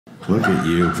Look at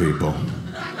you people.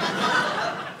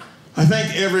 I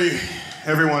thank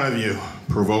every one of you,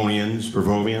 Provovians,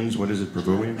 what is it,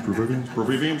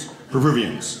 Provivians,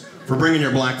 for bringing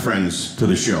your black friends to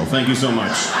the show. Thank you so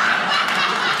much.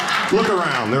 Look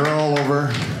around, they're all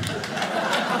over.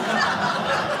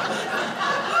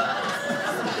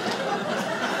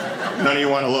 None of you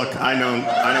want to look. I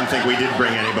don't think we did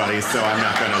bring anybody, so I'm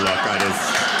not going to look.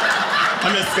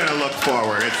 I'm just going to look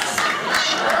forward.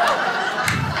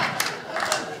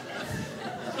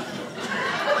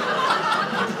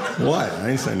 What? I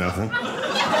didn't say nothing.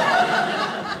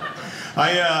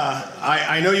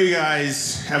 I know you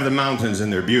guys have the mountains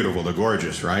and they're beautiful, they're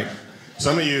gorgeous, right?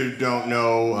 Some of you don't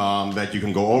know that you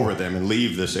can go over them and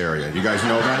leave this area. You guys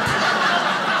know that?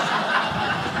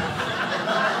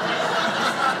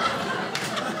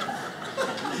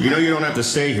 You know you don't have to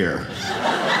stay here.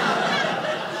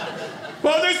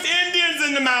 Well, there's Indians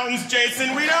in the mountains,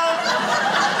 Jason. We don't...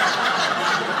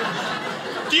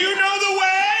 Do you know the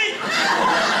way?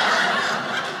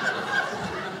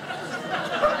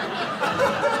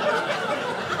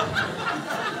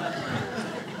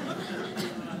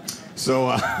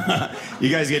 So, you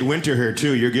guys get winter here,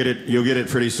 too. You'll get it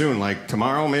pretty soon, like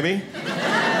tomorrow, maybe?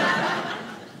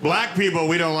 Black people,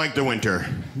 we don't like the winter.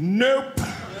 Nope.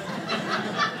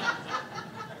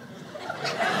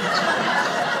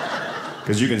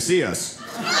 Because you can see us.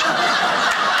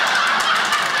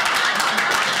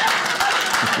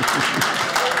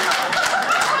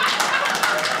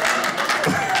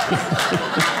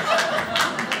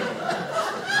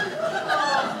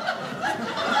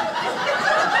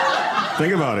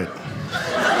 Think about it.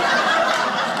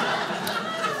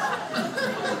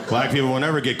 Black people will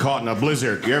never get caught in a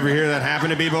blizzard. You ever hear that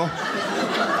happen to people?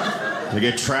 They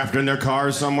get trapped in their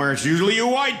cars somewhere. It's usually you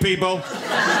white people.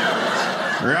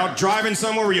 You're out driving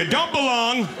somewhere where you don't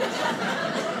belong.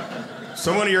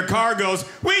 Someone in your car goes,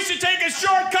 "We should take a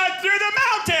shortcut through the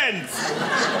mountains."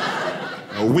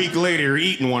 A week later, you're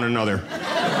eating one another.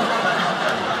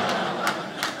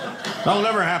 That'll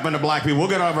never happen to black people. We'll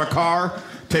get out of our car,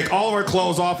 take all of our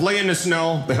clothes off, lay in the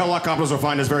snow. The helicopters will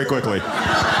find us very quickly. There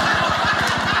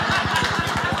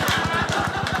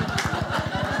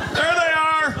they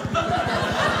are.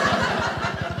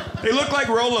 They look like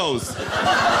Rolos.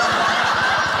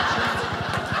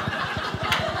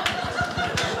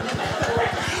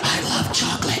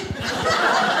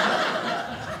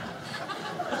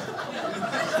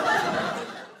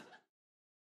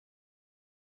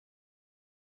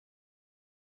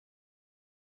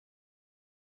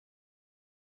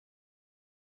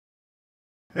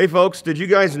 Hey folks, did you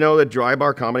guys know that Dry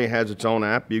Bar Comedy has its own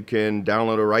app? You can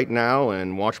download it right now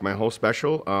and watch my whole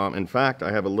special. In fact,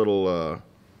 I have a little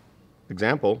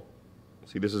example.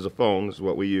 See, this is a phone. This is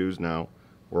what we use now.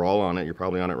 We're all on it. You're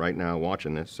probably on it right now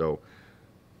watching this. So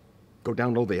go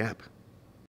download the app.